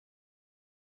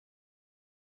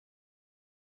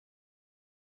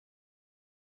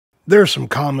There are some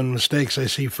common mistakes I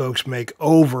see folks make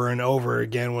over and over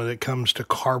again when it comes to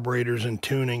carburetors and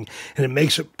tuning, and it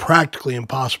makes it practically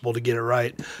impossible to get it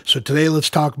right. So today,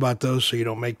 let's talk about those so you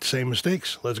don't make the same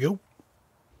mistakes. Let's go.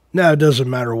 Now, it doesn't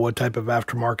matter what type of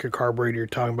aftermarket carburetor you're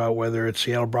talking about, whether it's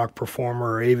the edelbrock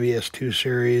Performer or AVS 2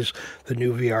 Series, the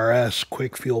new VRS,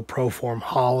 Quick Fuel Proform,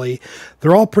 Holley.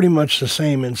 They're all pretty much the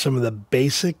same in some of the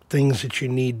basic things that you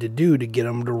need to do to get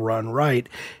them to run right.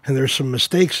 And there's some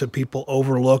mistakes that people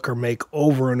overlook or make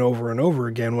over and over and over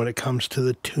again when it comes to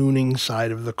the tuning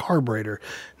side of the carburetor.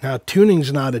 Now,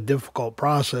 tuning's not a difficult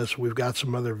process. We've got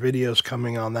some other videos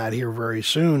coming on that here very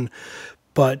soon,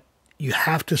 but you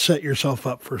have to set yourself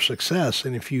up for success.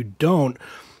 And if you don't,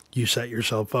 you set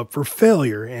yourself up for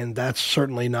failure. And that's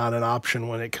certainly not an option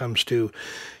when it comes to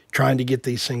trying to get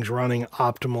these things running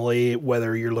optimally,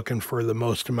 whether you're looking for the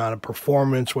most amount of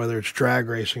performance, whether it's drag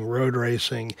racing, road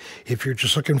racing. If you're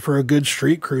just looking for a good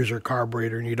street cruiser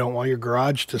carburetor and you don't want your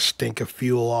garage to stink of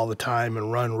fuel all the time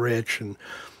and run rich and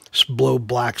blow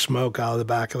black smoke out of the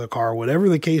back of the car, whatever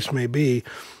the case may be,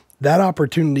 that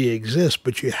opportunity exists,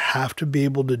 but you have to be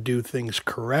able to do things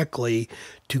correctly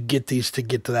to get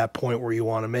to that point where you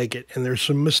want to make it. And there's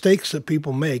some mistakes that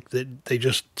people make that they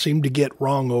just seem to get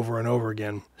wrong over and over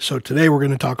again. So today we're going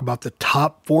to talk about the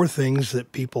top 4 things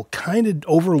that people kind of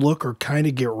overlook or kind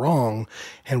of get wrong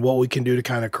and what we can do to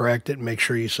kind of correct it and make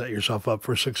sure you set yourself up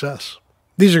for success.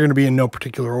 These are going to be in no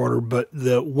particular order, but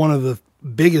one of the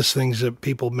biggest things that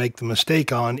people make the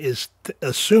mistake on is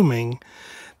assuming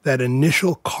that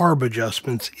initial carb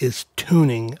adjustments is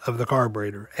tuning of the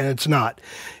carburetor, and it's not.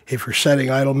 If you're setting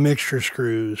idle mixture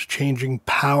screws, changing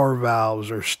power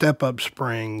valves or step-up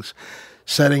springs,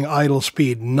 setting idle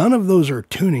speed, none of those are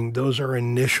tuning. Those are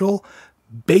initial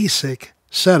basic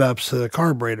setups to the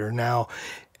carburetor. Now,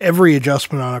 every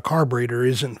adjustment on a carburetor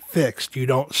isn't fixed. You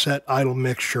don't set idle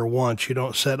mixture once. You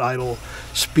don't set idle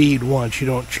speed once. You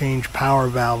don't change power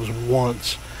valves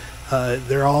once.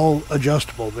 They're all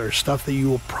adjustable. There's stuff that you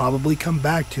will probably come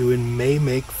back to and may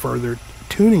make further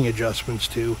tuning adjustments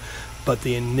to, but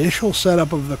the initial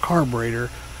setup of the carburetor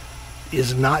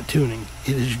is not tuning.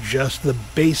 It is just the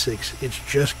basics. It's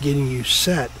just getting you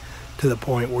set to the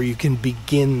point where you can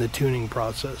begin the tuning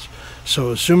process.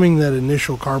 So assuming that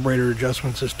initial carburetor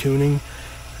adjustments is tuning,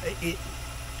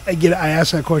 I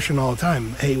ask that question all the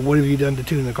time. Hey, what have you done to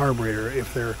tune the carburetor?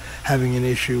 If they're having an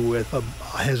issue with a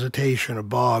hesitation, a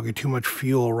bog, or too much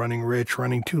fuel, running rich,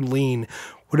 running too lean,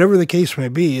 whatever the case may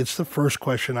be, it's the first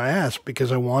question I ask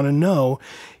because I want to know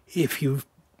if you've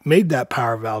made that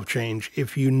power valve change,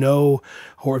 if you know,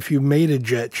 or if you made a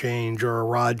jet change or a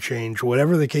rod change,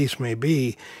 whatever the case may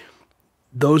be.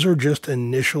 Those are just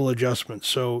initial adjustments.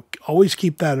 So always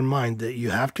keep that in mind that you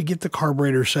have to get the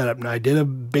carburetor set up. Now, I did a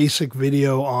basic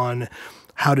video on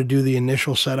how to do the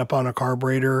initial setup on a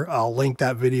carburetor. I'll link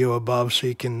that video above so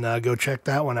you can go check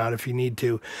that one out if you need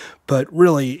to. But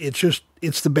really, it's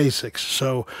the basics.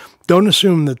 So don't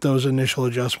assume that those initial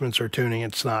adjustments are tuning.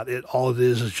 It's not. All it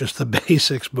is just the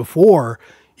basics before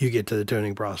you get to the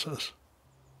tuning process.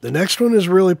 The next one is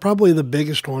really probably the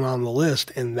biggest one on the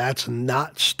list, and that's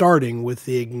not starting with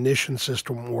the ignition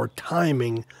system or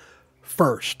timing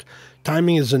first.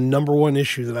 Timing is the number one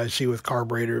issue that I see with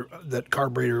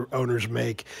carburetor owners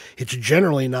make. It's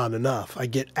generally not enough. I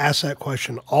get asked that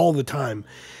question all the time.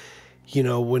 You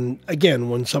know,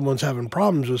 when someone's having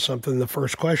problems with something, the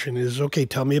first question is, okay,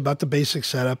 tell me about the basic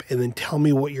setup and then tell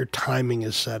me what your timing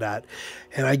is set at.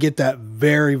 And I get that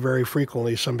very, very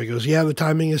frequently. Somebody goes, yeah, the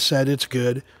timing is set. It's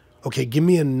good. Okay, give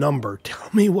me a number. Tell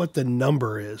me what the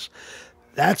number is.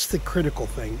 That's the critical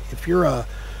thing. If you're a,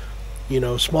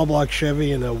 small block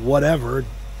Chevy and a whatever,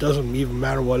 doesn't even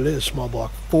matter what it is, small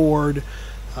block Ford,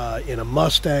 in a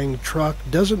Mustang truck,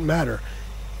 doesn't matter.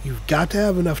 You've got to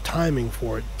have enough timing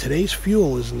for it. Today's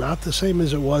fuel is not the same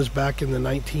as it was back in the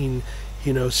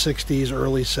 60s,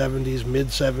 early 70s, mid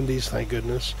 70s, thank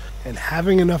goodness. And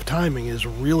having enough timing is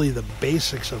really the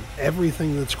basics of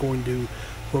everything that's going to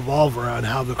revolve around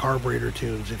how the carburetor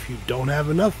tunes. If you don't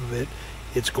have enough of it,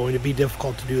 it's going to be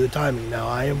difficult to do the timing. Now,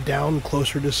 I am down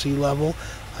closer to sea level.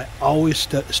 I always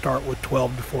start with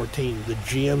 12 to 14. The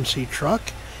GMC truck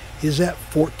is at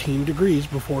 14 degrees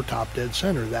before top dead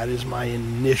center. That is my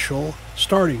initial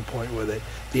starting point with it.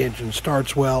 The engine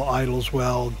starts well, idles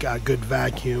well, got good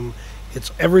vacuum.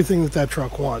 It's everything that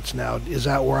truck wants. Now, is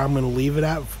that where I'm going to leave it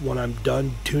at when I'm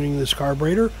done tuning this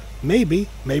carburetor? Maybe,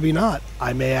 maybe not.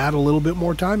 I may add a little bit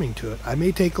more timing to it. I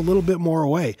may take a little bit more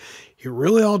away. It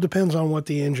really all depends on what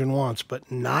the engine wants,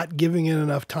 but not giving it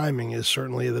enough timing is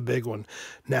certainly the big one.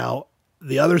 Now,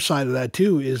 The other side of that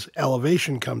too is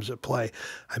elevation comes at play.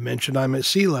 I mentioned I'm at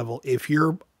sea level. If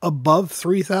you're above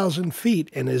 3,000 feet,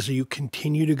 and as you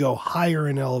continue to go higher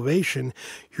in elevation,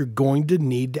 you're going to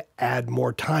need to add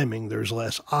more timing. There's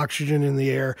less oxygen in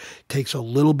the air, it takes a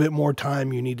little bit more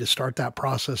time. You need to start that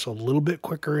process a little bit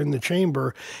quicker in the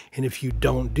chamber. And if you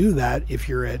don't do that, if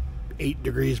you're at 8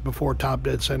 degrees before top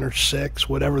dead center, 6,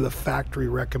 whatever the factory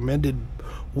recommended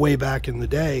way back in the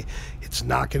day, it's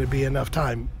not going to be enough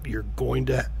time. You're going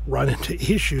to run into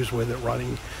issues with it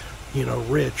running,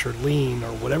 rich or lean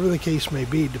or whatever the case may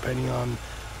be, depending on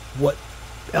what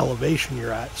elevation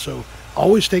you're at. So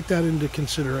always take that into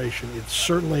consideration. It's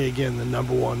certainly, again, the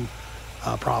number one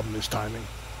problem is timing.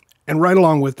 And right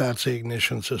along with that's the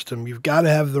ignition system. You've got to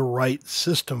have the right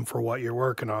system for what you're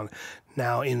working on.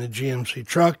 Now, in the GMC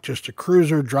truck, just a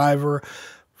cruiser, driver,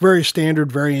 very standard,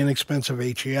 very inexpensive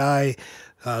HEI,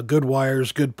 good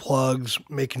wires, good plugs,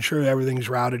 making sure everything's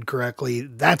routed correctly.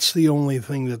 That's the only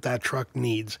thing that truck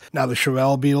needs. Now, the Chevelle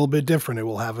will be a little bit different. It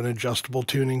will have an adjustable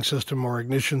tuning system or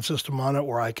ignition system on it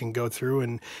where I can go through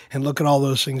and look at all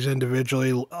those things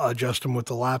individually, adjust them with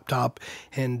the laptop,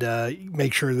 and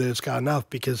make sure that it's got enough,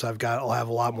 because I'll have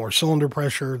a lot more cylinder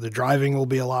pressure. The driving will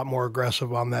be a lot more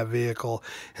aggressive on that vehicle,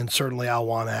 and certainly I'll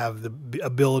want to have the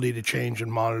ability to change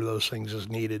and monitor those things as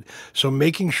needed. So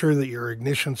making sure that your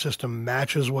ignition system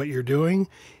matches what you're doing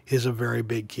is a very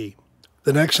big key.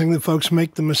 The next thing that folks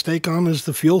make the mistake on is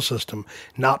the fuel system.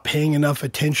 Not paying enough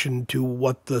attention to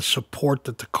what the support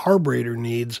that the carburetor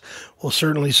needs will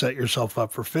certainly set yourself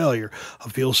up for failure. A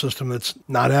fuel system that's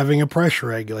not having a pressure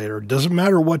regulator, doesn't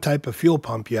matter what type of fuel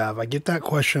pump you have. I get that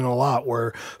question a lot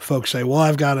where folks say, well,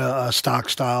 I've got a stock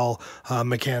style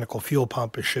mechanical fuel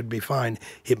pump, it should be fine.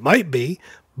 It might be,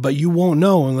 but you won't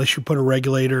know unless you put a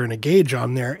regulator and a gauge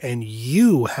on there and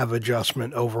you have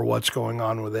adjustment over what's going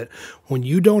on with it. When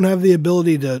you don't have the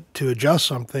ability to adjust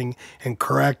something and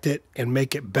correct it and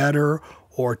make it better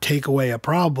or take away a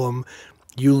problem,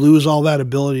 you lose all that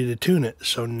ability to tune it.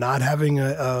 So not having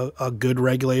a good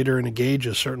regulator and a gauge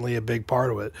is certainly a big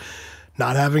part of it.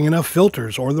 Not having enough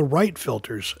filters or the right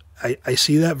filters. I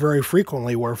see that very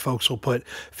frequently where folks will put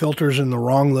filters in the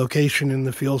wrong location in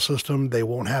the fuel system. They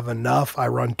won't have enough. I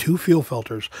run 2 fuel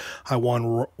filters. I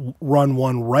run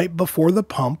one right before the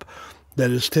pump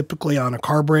that is typically on a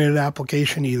carbureted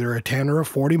application, either a 10 or a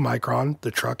 40 micron.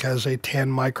 The truck has a 10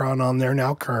 micron on there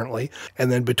now currently.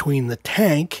 And then between the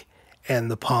tank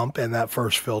and the pump and that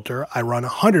first filter, I run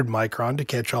 100 micron to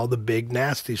catch all the big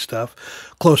nasty stuff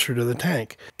closer to the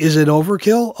tank. Is it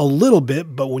overkill? A little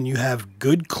bit, but when you have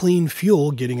good clean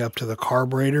fuel getting up to the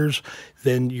carburetors,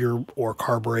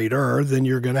 carburetor, then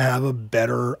you're going to have a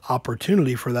better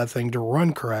opportunity for that thing to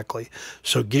run correctly.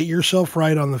 So get yourself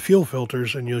right on the fuel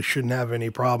filters and you shouldn't have any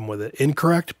problem with it.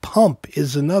 Incorrect pump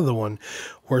is another one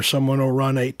where someone will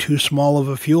run a too small of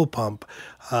a fuel pump.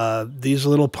 These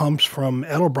little pumps from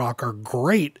Edelbrock are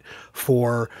great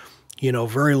for,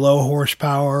 very low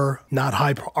horsepower, not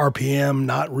high RPM,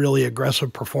 not really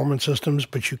aggressive performance systems,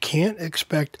 but you can't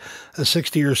expect a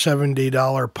 $60 or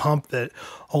 $70 pump that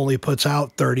only puts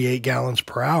out 38 gallons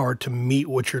per hour to meet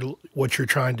what you're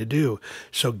trying to do.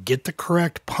 So get the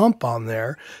correct pump on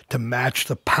there to match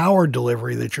the power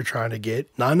delivery that you're trying to get.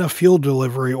 Not enough fuel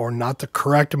delivery or not the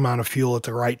correct amount of fuel at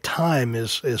the right time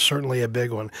is certainly a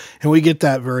big one. And we get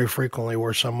that very frequently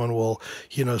where someone will,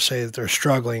 say that they're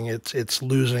struggling. It's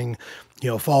losing,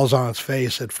 falls on its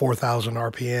face at 4,000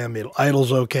 RPM. It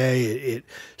idles okay.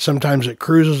 Sometimes it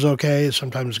cruises okay.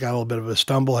 Sometimes it's got a little bit of a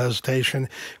stumble, hesitation.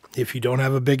 If you don't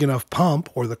have a big enough pump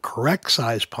or the correct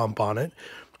size pump on it,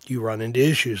 you run into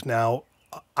issues. Now,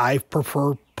 I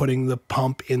prefer putting the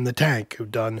pump in the tank.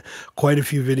 I've done quite a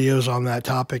few videos on that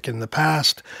topic in the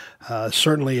past.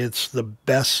 Certainly, it's the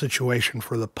best situation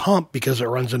for the pump because it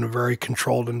runs in a very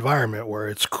controlled environment where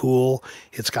it's cool,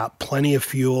 it's got plenty of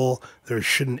fuel. There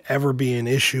shouldn't ever be an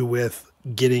issue with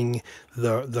getting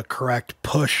the correct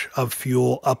push of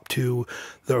fuel up to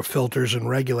the filters and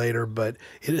regulator, but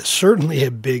it is certainly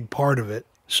a big part of it.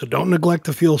 So don't neglect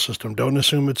the fuel system. Don't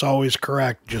assume it's always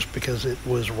correct just because it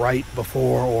was right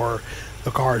before or the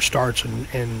car starts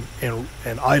and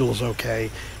idles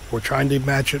okay. We're trying to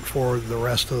match it for the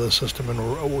rest of the system and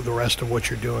the rest of what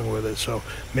you're doing with it. So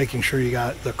making sure you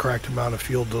got the correct amount of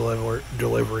fuel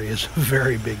delivery is a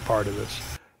very big part of this.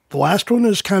 The last one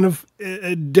is kind of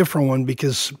a different one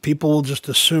because people will just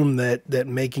assume that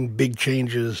making big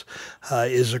changes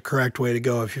is a correct way to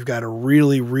go. If you've got a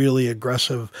really, really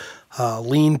aggressive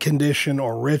lean condition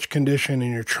or rich condition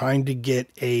and you're trying to get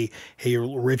a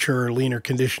richer or leaner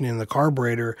condition in the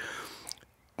carburetor,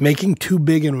 making too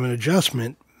big of an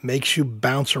adjustment makes you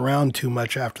bounce around too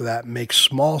much after that. Make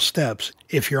small steps.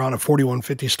 If you're on a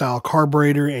 4150 style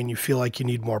carburetor and you feel like you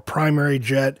need more primary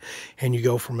jet and you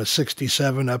go from a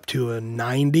 67 up to a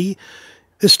 90,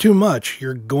 it's too much.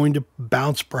 You're going to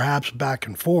bounce perhaps back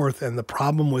and forth. And the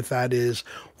problem with that is,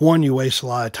 one, you waste a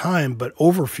lot of time, but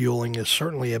overfueling is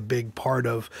certainly a big part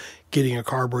of getting a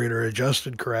carburetor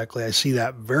adjusted correctly. I see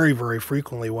that very, very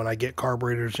frequently when I get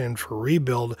carburetors in for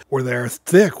rebuild where they're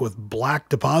thick with black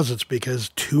deposits because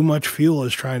too much fuel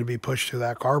is trying to be pushed through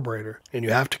that carburetor. And you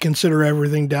have to consider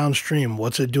everything downstream.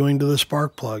 What's it doing to the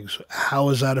spark plugs? How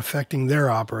is that affecting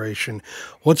their operation?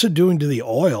 What's it doing to the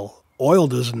oil? Oil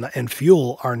and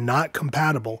fuel are not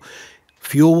compatible.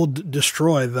 Fuel will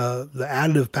destroy the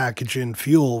additive package in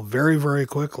fuel very, very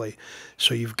quickly.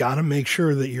 So you've got to make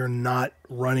sure that you're not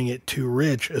running it too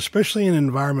rich, especially in an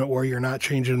environment where you're not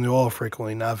changing the oil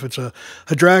frequently. Now, if it's a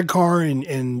drag car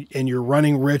and you're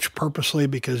running rich purposely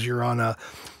because you're on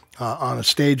a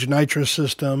stage nitrous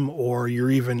system, or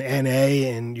you're even NA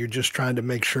and you're just trying to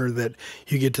make sure that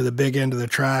you get to the big end of the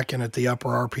track and at the upper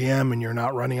RPM and you're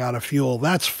not running out of fuel,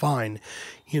 that's fine.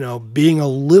 You know, being a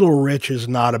little rich is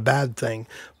not a bad thing,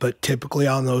 but typically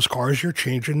on those cars, you're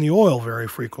changing the oil very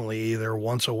frequently, either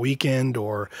once a weekend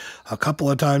or a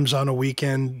couple of times on a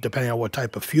weekend, depending on what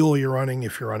type of fuel you're running.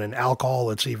 If you're running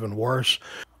alcohol, it's even worse.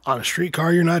 On a street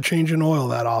car, you're not changing oil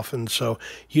that often, so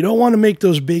you don't want to make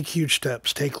those big, huge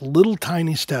steps. Take little,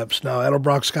 tiny steps. Now,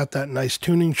 Edelbrock's got that nice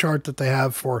tuning chart that they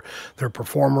have for their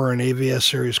Performer and AVS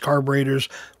series carburetors.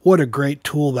 What a great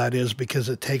tool that is, because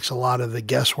it takes a lot of the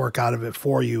guesswork out of it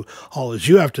for you. All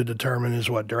you have to determine is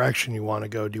what direction you want to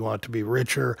go. Do you want it to be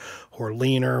richer or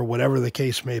leaner, whatever the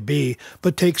case may be,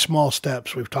 but take small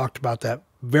steps. We've talked about that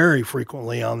very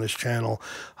frequently on this channel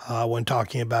when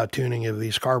talking about tuning of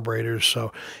these carburetors.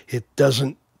 So it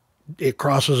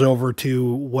crosses over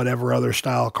to whatever other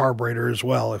style carburetor as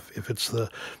well. If it's the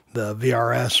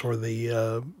VRS or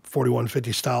the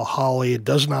 4150 style Holley, it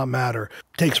does not matter.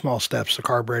 Take small steps. The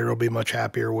carburetor will be much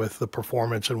happier with the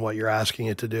performance and what you're asking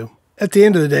it to do. At the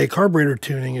end of the day, carburetor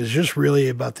tuning is just really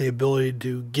about the ability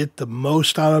to get the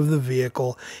most out of the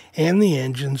vehicle and the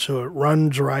engine so it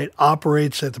runs right,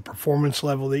 operates at the performance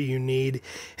level that you need,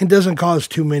 and doesn't cause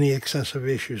too many excessive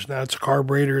issues. Now, it's a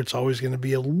carburetor. It's always going to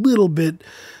be a little bit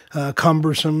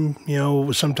cumbersome, you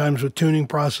know, sometimes with tuning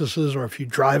processes, or if you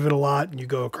drive it a lot and you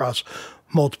go across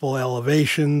multiple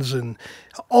elevations, and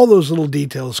all those little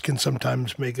details can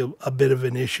sometimes make a bit of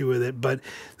an issue with it, but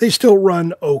they still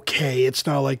run okay. It's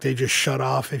not like they just shut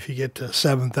off if you get to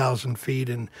 7,000 feet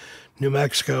in New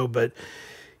Mexico, but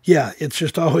yeah, it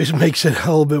just always makes it a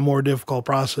little bit more difficult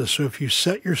process. So if you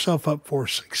set yourself up for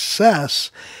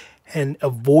success and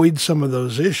avoid some of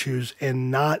those issues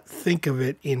and not think of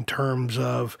it in terms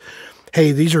of,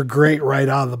 hey, these are great right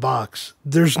out of the box.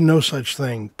 There's no such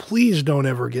thing. Please don't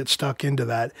ever get stuck into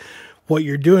that. What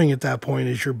you're doing at that point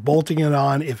is you're bolting it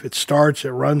on. If it starts, it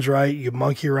runs right. You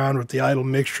monkey around with the idle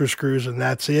mixture screws, and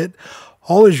that's it.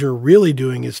 All you're really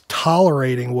doing is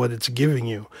tolerating what it's giving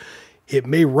you. It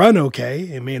may run okay.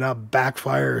 It may not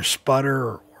backfire or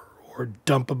sputter or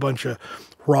dump a bunch of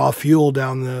raw fuel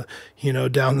down the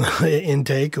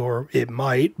intake, or it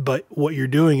might, but what you're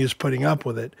doing is putting up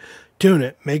with it. Tune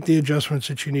it, make the adjustments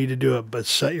that you need to do it, but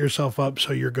set yourself up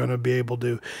so you're going to be able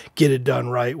to get it done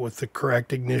right with the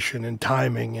correct ignition and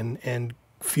timing and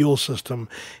fuel system,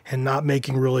 and not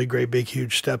making really great big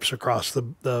huge steps across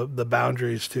the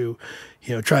boundaries to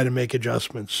try to make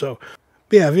adjustments. So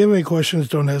but yeah, if you have any questions,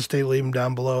 don't hesitate to leave them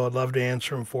down below. I'd love to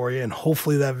answer them for you. And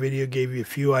hopefully that video gave you a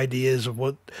few ideas of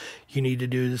what you need to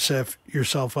do to set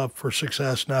yourself up for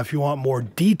success. Now, if you want more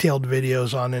detailed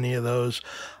videos on any of those,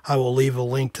 I will leave a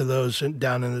link to those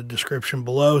down in the description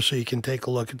below so you can take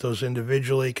a look at those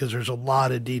individually, because there's a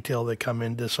lot of detail that come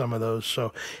into some of those.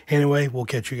 So anyway, we'll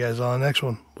catch you guys on the next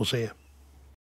one. We'll see you.